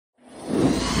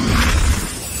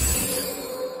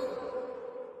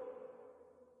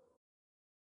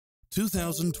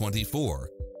2024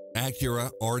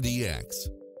 Acura RDX.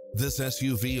 This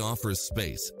SUV offers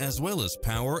space as well as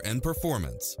power and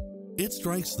performance. It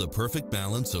strikes the perfect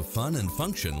balance of fun and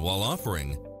function while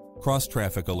offering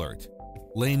cross-traffic alert,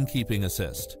 lane keeping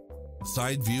assist,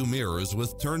 side view mirrors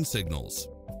with turn signals,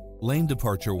 lane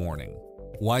departure warning,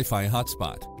 Wi-Fi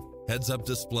hotspot, heads-up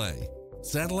display,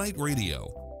 satellite radio,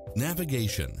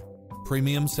 navigation,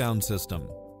 premium sound system,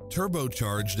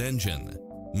 turbocharged engine,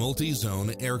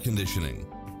 multi-zone air conditioning,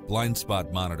 blind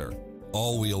spot monitor,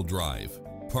 all-wheel drive,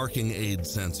 parking aid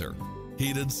sensor,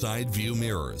 heated side view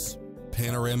mirrors,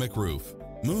 panoramic roof,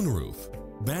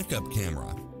 moonroof, backup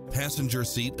camera, passenger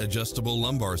seat adjustable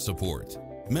lumbar support,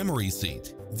 memory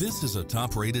seat. This is a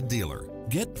top-rated dealer.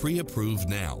 Get pre-approved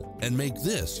now and make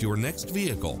this your next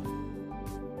vehicle.